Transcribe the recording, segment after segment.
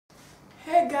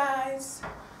Hey guys,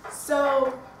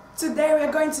 so today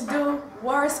we're going to do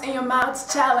words in your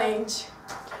mouth challenge.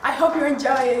 I hope you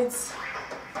enjoy it.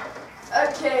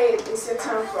 Okay, it's your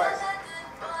turn first.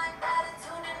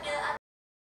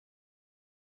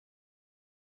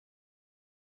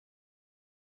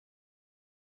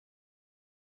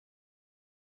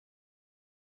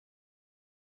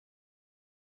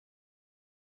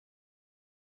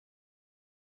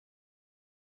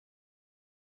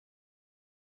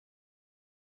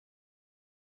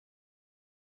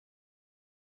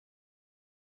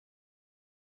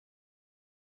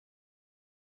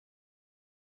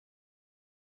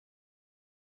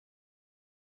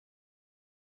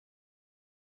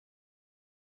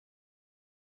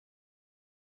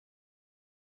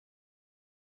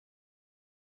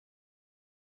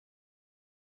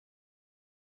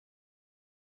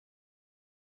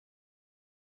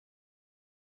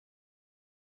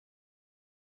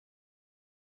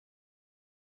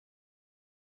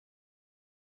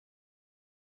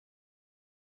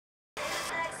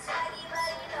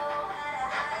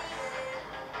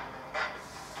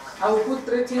 I will put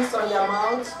 3 things on your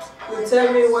mouth. You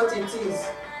tell me what it is.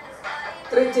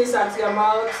 3 things at your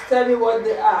mouth. Tell me what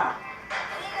they are.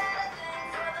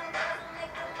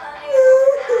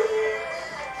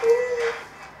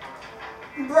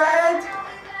 Bread,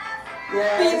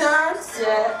 Yes. peanuts,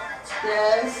 Yeah.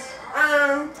 Yes.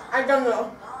 I don't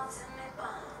know.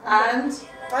 And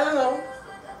I don't know.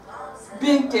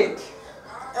 bean cake.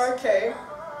 Okay.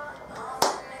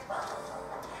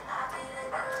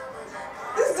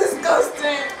 It's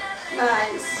disgusting.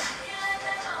 Nice.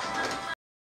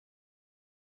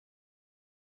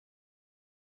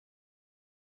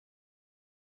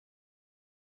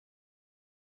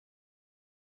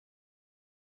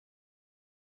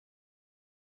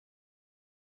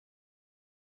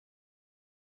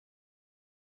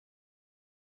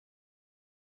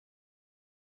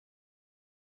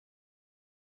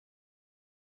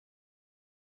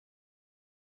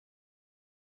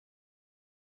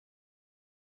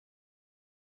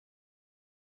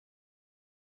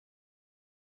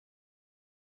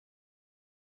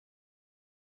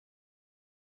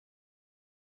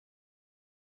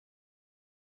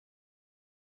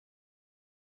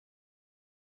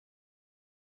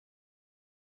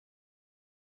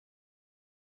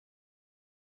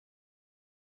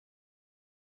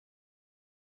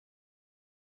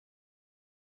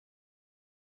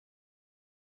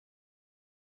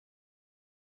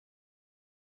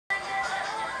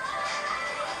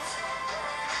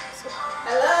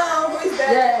 Hello, who is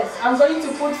that? Yes. I'm going to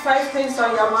put 5 things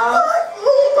on your mouth.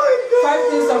 Oh my 5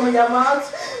 things on your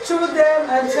mouth. Chew them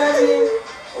and tell me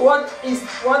what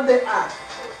they are.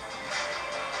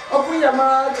 Open your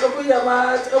mouth. Open your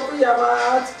mouth. Open your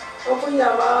mouth. Open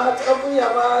your mouth. Open your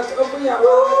mouth. Open your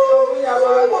mouth. Open your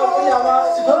mouth. Open your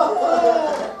mouth.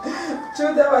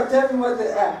 Chew them and tell me what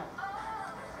they are.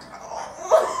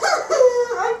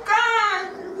 I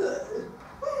can't.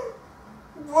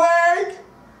 Bread.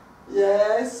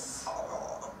 Yes.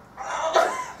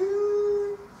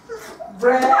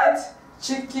 Bread,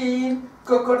 chicken,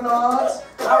 coconut,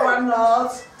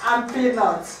 walnut, and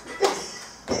peanut.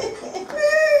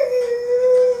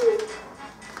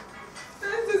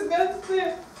 That's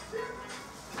disgusting.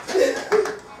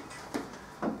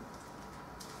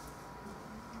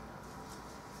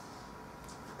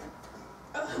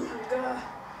 Oh my god.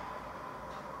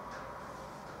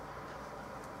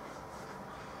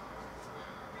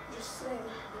 Just say,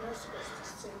 you're not supposed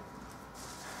to say.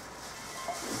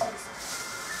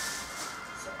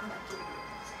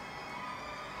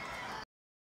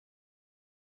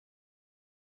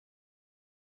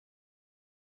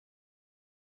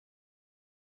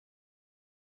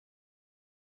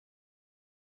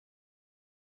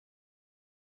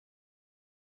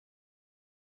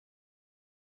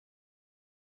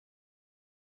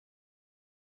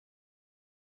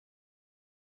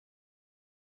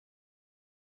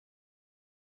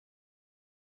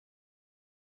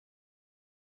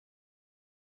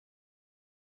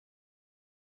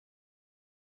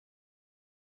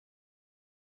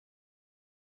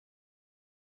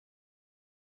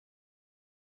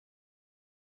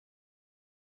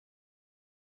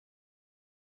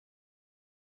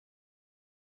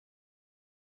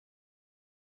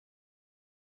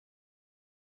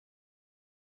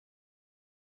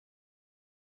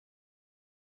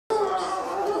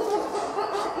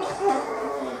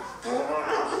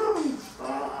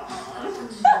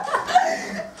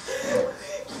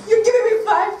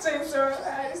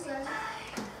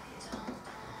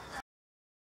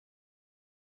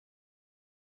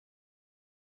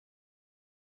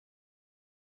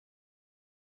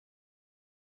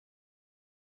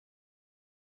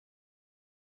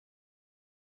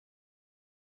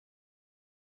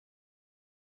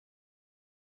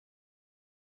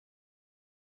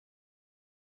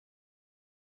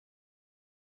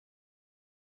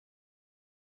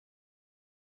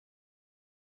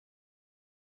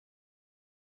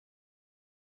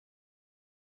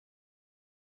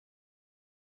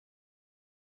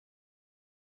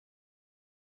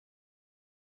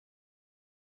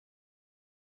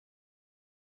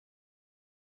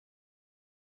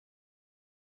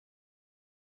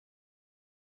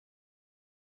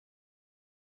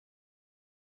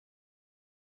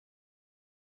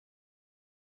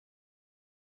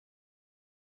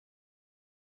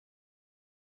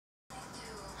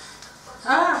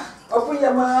 Open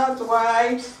your mouth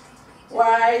wide.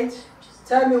 Wide.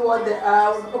 Tell me what they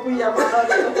are. Open your mouth.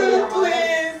 Open your mouth.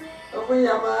 Please. Open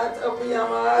your mouth. Open your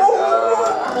mouth.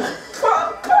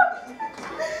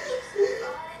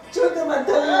 Show them and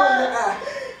tell me what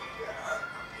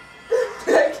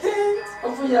they are. I can't.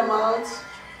 Open your mouth.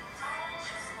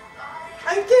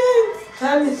 I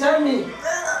can't. Tell me.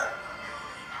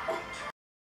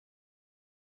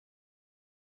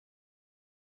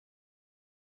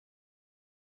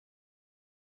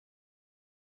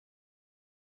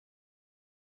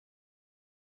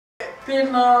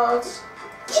 Peanuts,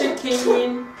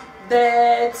 chicken,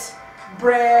 dates,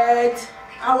 bread,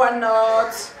 our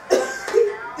nuts.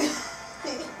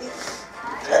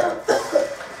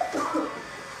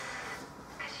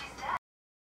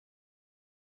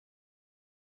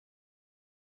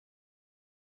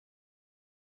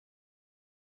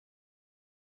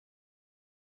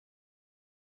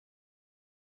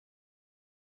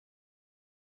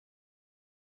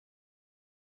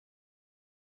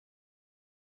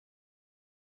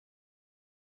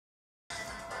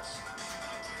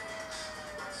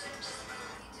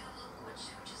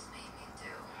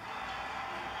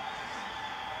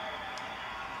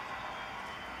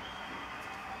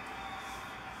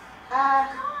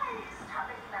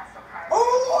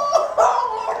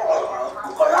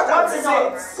 What is it?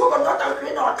 Coconut and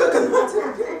peanut. Coconut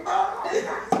and peanut.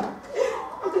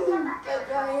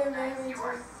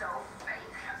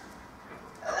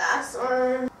 Last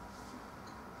one.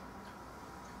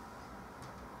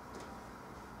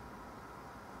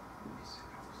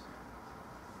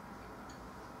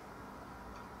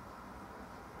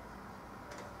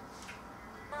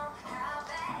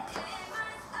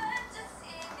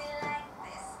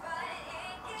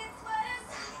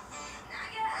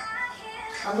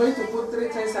 I'm going to put 3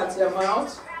 things at your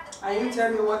mouth, and you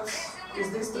tell me what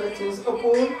is these 3 things.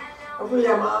 Open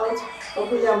your mouth,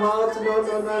 open your mouth, no,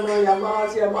 your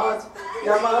mouth.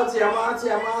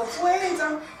 Wait.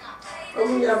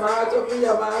 Open your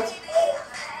mouth.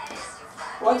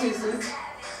 What is it?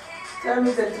 Tell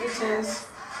me the 3 things.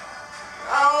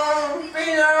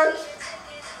 Peanut.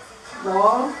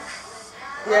 No.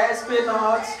 Yes,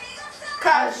 peanut.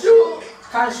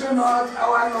 Cashew nut,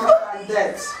 our nut, and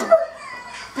dates.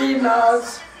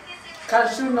 Peanuts,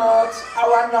 cashew nut,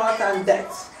 our nut, and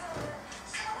dates.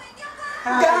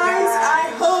 Guys,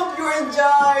 I hope you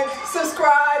enjoyed.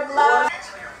 Subscribe, like.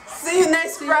 See you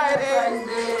next Friday.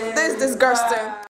 This is disgusting.